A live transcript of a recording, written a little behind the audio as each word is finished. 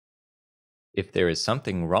If there is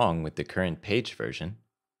something wrong with the current page version,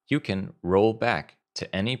 you can roll back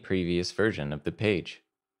to any previous version of the page.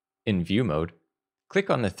 In View mode, click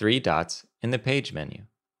on the three dots in the Page menu.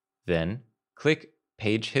 Then, click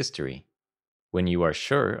Page History. When you are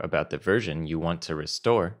sure about the version you want to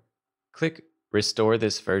restore, click Restore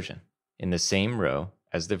this version in the same row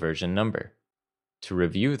as the version number. To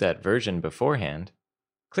review that version beforehand,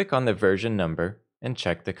 click on the version number and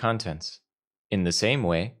check the contents. In the same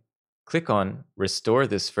way, click on Restore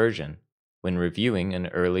this version when reviewing an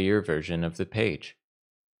earlier version of the page.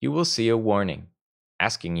 You will see a warning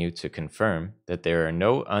asking you to confirm that there are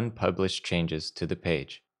no unpublished changes to the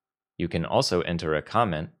page. You can also enter a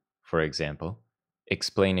comment, for example,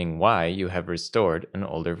 explaining why you have restored an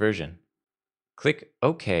older version. Click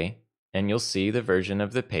OK, and you'll see the version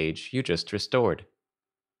of the page you just restored.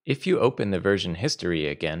 If you open the version history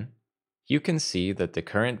again, you can see that the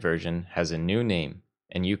current version has a new name,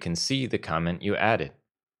 and you can see the comment you added.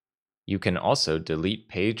 You can also delete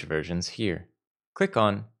page versions here. Click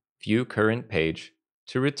on View Current Page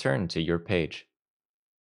to return to your page.